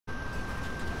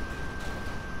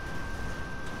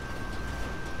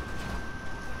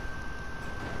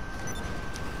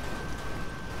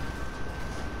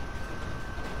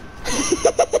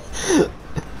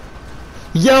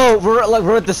Yo,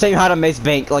 we're at the same height on Mace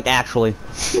Bank, like actually.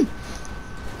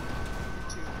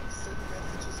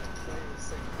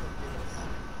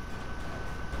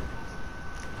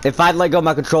 If I let go of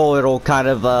my controller, it'll kind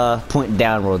of point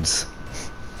downwards.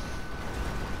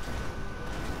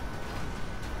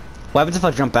 What happens if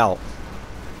I jump out?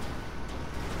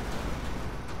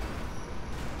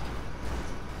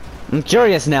 I'm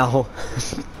curious now.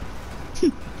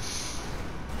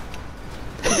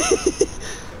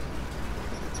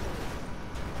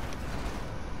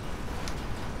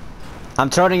 I'm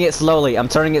turning it slowly. I'm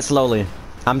turning it slowly.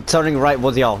 I'm turning right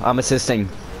with y'all. I'm assisting.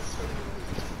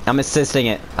 I'm assisting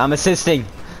it. I'm assisting.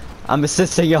 I'm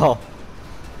assisting y'all.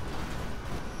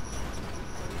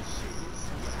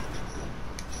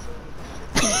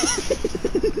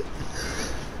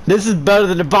 This is better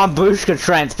than the Bambushka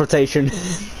transportation.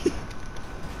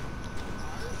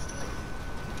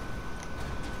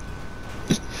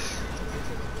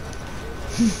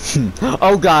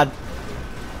 Oh god.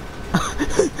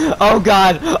 Oh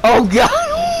god. Oh god.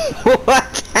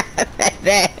 What's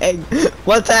happening?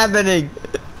 What's happening?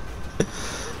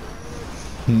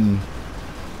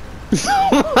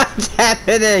 What's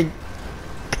happening?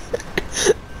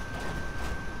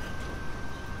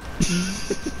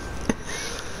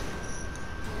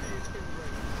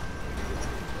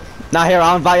 Now here,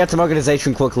 I'll invite you to my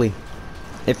organization quickly.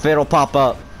 If it'll pop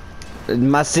up.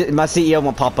 My CEO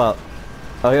won't pop up.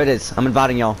 Oh, here it is. I'm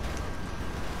inviting y'all.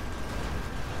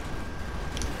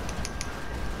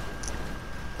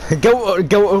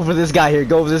 Go over this guy here.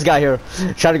 Go over this guy here.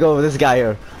 Try to go over this guy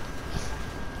here.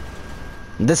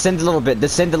 Descend a little bit.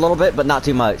 Descend a little bit, but not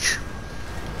too much.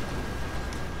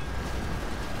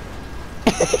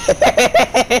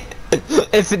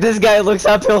 If this guy looks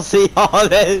up, he'll see all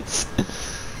this.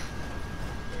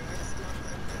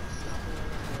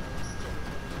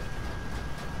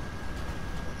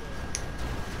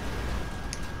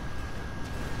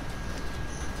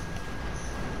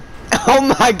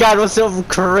 Oh my god, we're so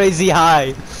crazy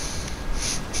high.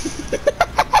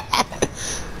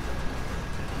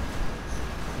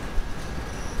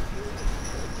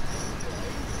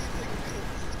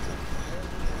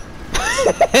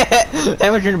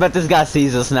 I'm wondering about this guy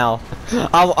sees us now.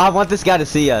 I want this guy to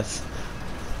see us.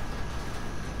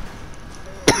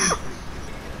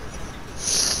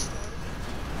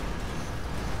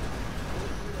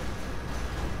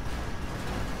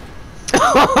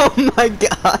 Oh my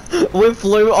god, we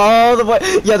flew all the way.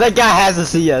 Yeah, that guy has to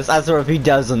see us. I swear if he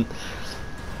doesn't.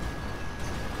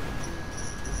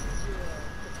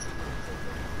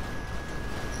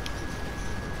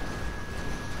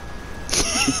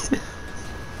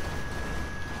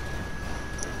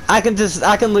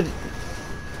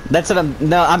 That's what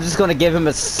I'm just gonna give him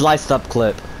a sliced up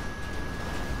clip.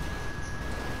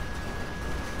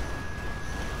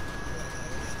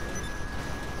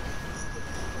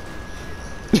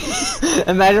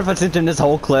 Imagine if I sent him this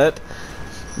whole clip.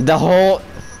 The whole...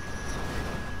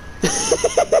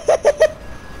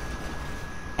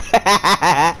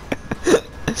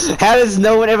 How does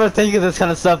no one ever think of this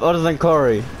kind of stuff other than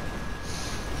Corey?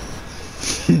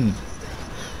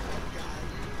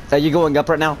 Are you going up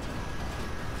right now?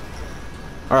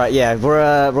 Alright, yeah,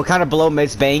 we're kind of below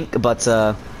Mace Bank, but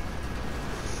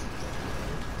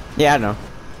yeah, I know.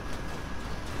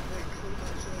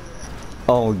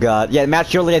 Oh god, yeah, Matt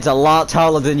surely it's a lot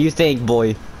taller than you think,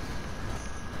 boy.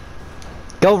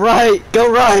 Go right!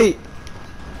 Go right!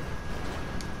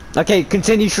 Okay,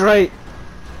 continue straight.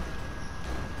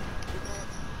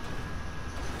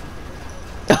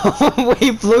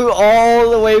 We flew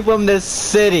all the way from this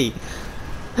city.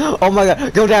 Oh my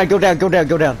god, go down, go down, go down,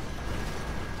 go down.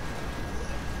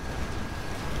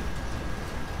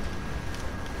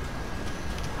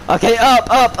 Okay, up,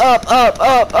 up, up, up,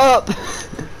 up, up.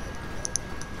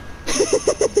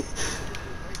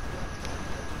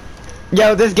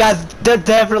 Yo, this guy's, they're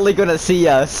definitely gonna see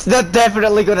us. They're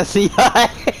definitely gonna see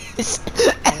us.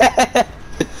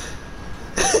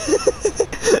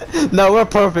 No, we're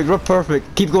perfect, we're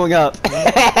perfect. Keep going up.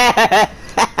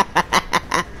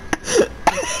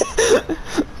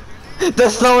 They're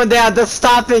slowing down, they're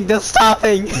stopping, they're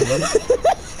stopping.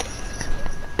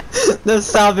 They're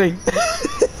stopping.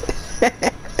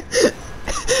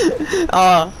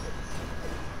 Oh.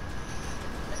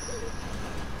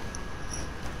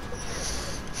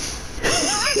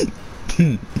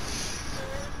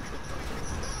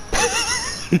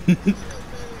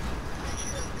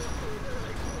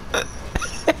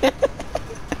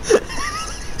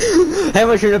 How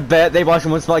much should I bet they watch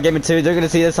One Spot Gaming 2? They're gonna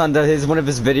see this on one of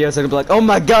his videos. They're gonna be like, "Oh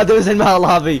my god, that was in my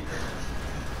lobby."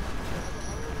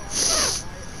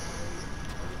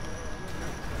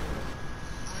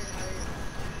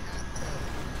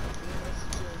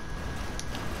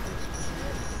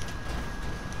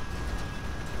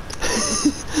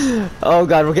 Oh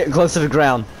god, we're getting close to the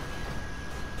ground.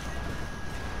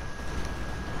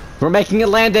 We're making a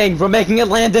landing! We're making a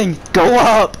landing! Go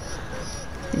up!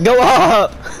 Go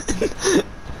up!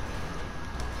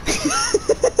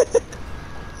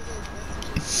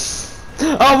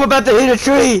 Oh, we're about to hit a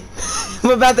tree!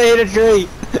 We're about to hit a tree!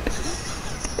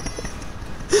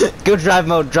 Go drive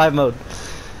mode, drive mode.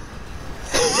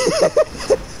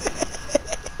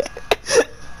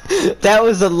 That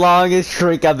was the longest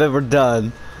streak I've ever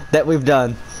done. That we've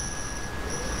done.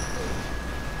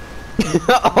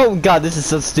 Oh god, this is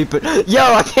so stupid. Yo,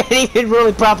 I can't even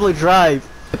really properly drive.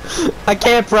 I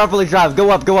can't properly drive. Go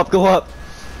up, go up, go up.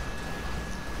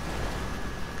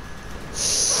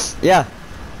 Yeah.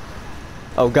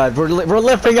 Oh god, we're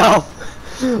lifting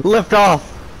off. Lift off.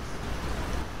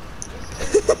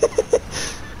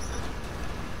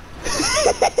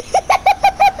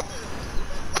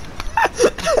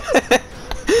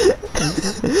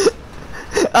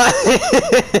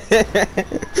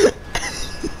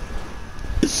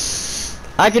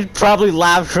 I could probably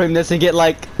live stream this and get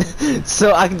like,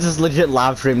 so I can just legit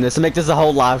live stream this and make this a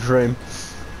whole live stream.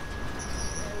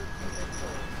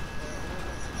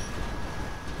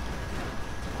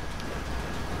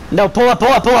 No, pull up, pull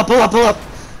up, pull up, pull up, pull up.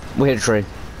 We hit a tree.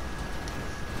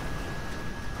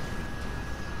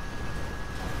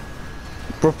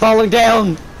 We're falling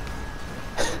down.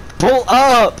 Pull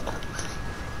up.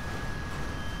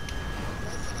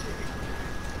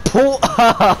 Pull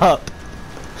up.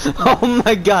 Oh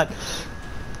my god.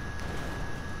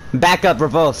 Back up,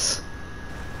 reverse.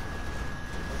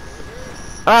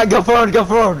 Alright, go forward, go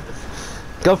forward.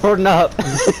 Go forward and up.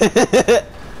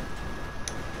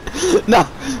 No.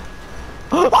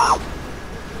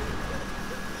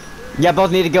 Yeah,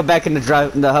 both need to go back in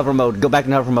the hover mode. Go back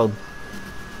in hover mode.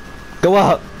 Go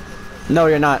up. No,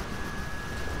 you're not.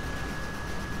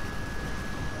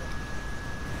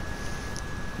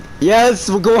 Yes,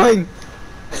 we're going.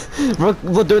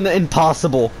 We're doing the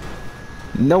impossible.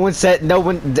 Everyone said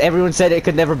it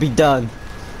could never be done.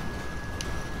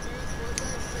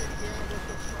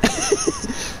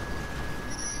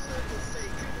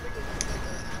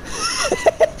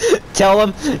 Tell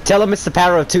him it's the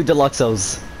power of 2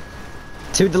 Deluxos.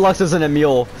 2 Deluxos and a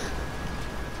mule.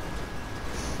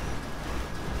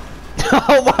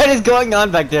 What is going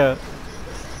on back there?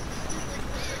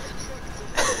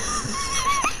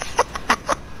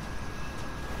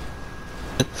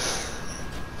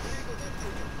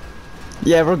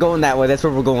 Yeah, we're going that way. That's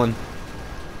where we're going.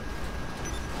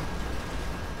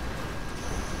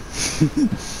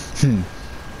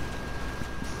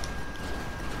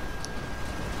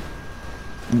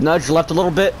 Nudge left a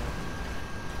little bit.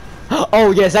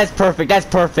 Oh yes, that's perfect. That's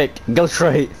perfect. Go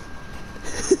straight.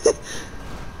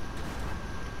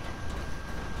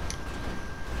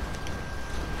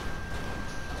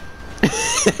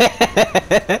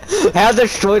 How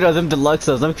destroyed are them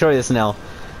Deluxos? I'm curious now.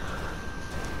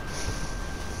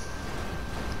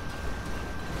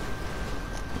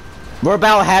 We're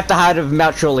about half the height of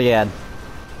Mount Chiliad.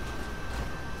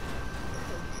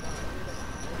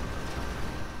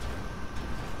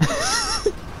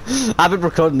 I've been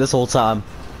recording this whole time.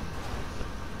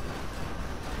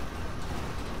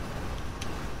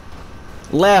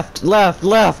 Left, left,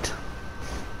 left.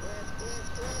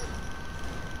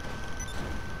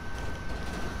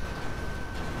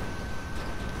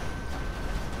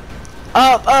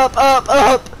 Up, up, up,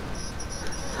 up.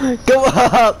 Go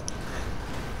up.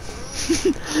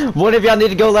 One of y'all need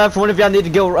to go left, one of y'all need to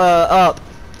go up.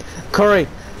 Corey.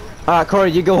 Alright,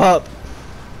 Corey, you go up.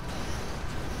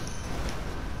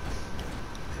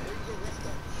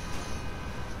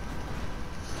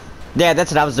 Yeah,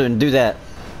 that's what I was doing. Do that.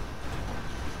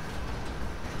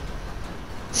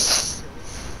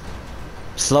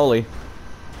 Slowly.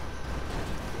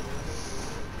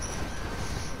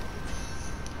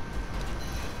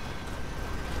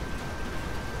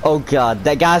 Oh god,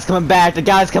 that guy's coming back, the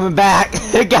guy's coming back,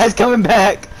 the guy's coming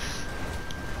back!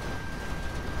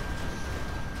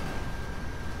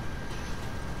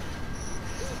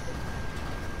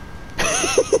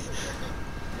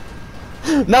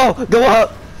 No, go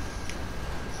up!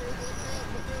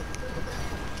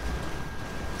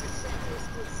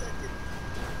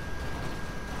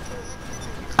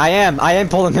 I am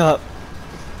pulling up.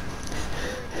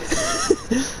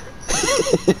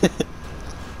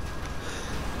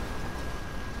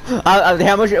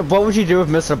 How much? What would you do if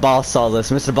Mr. Boss saw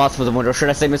this? Mr. Boss for the win, or should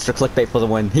I say Mr. Clickbait for the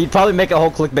win? He'd probably make a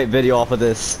whole clickbait video off of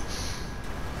this.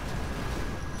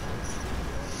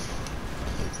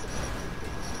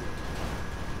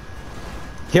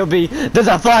 He'll be, there's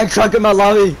a flying truck in my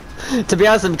lobby! To be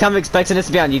honest, I'm kind of expecting this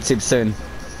to be on YouTube soon.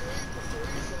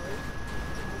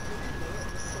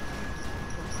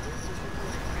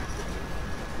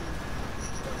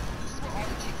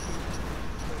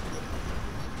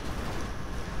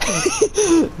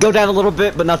 Go down a little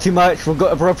bit, but not too much.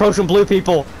 We're approaching blue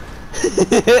people.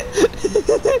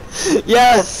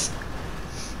 Yes.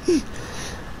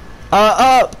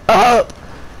 Up.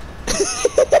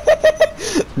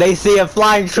 They see a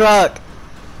flying truck.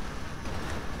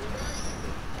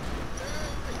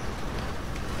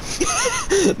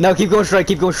 No, keep going straight.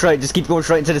 Just keep going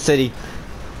straight into the city.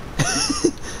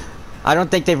 I don't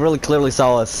think they really clearly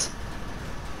saw us.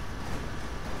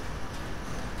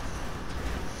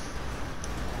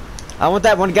 I want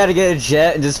that one guy to get a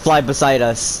jet and just fly beside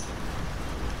us.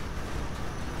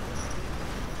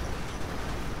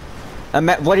 I'm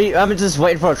just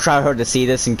waiting for a tryhard to see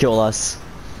this and kill us.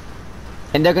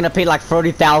 And they're gonna pay like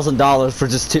 $30,000 for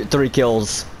just 3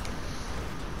 kills.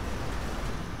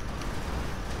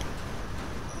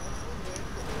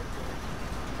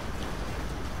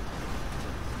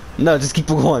 No, just keep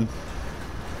going.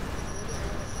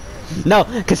 No,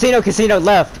 casino,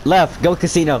 left, go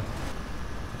casino.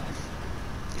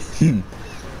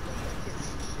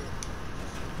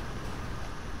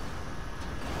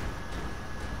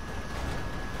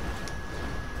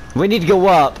 We need to go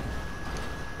up.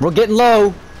 We're getting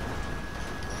low.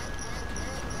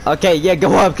 Okay, yeah,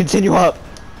 go up, continue up.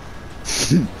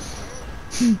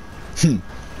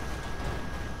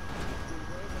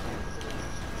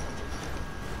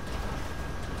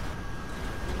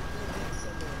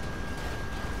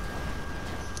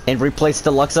 And replace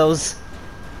the Luxos?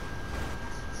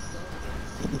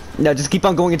 No, just keep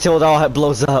on going until it all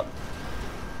blows up.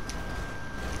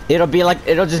 It'll be like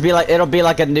a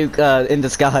nuke in the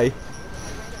sky.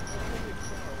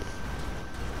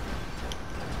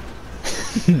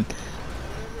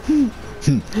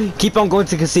 Keep on going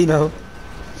to casino.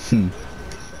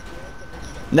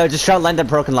 No, just try to land that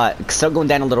broken light. Start going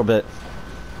down a little bit.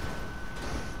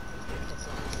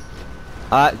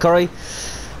 Corey.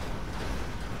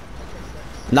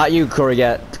 Not you, Corey,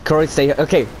 yet. Corey, stay.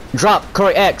 Okay, drop.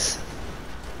 Corey, X.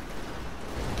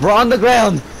 We're on the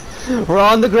ground. We're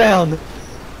on the ground.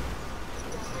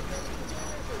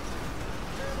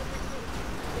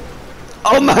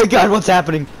 Oh my god, what's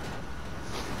happening?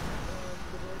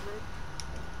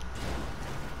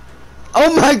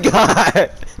 Oh my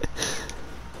god!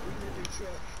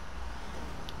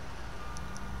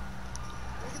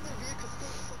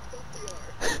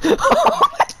 Oh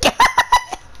my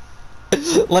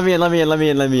god! Let me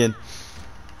in.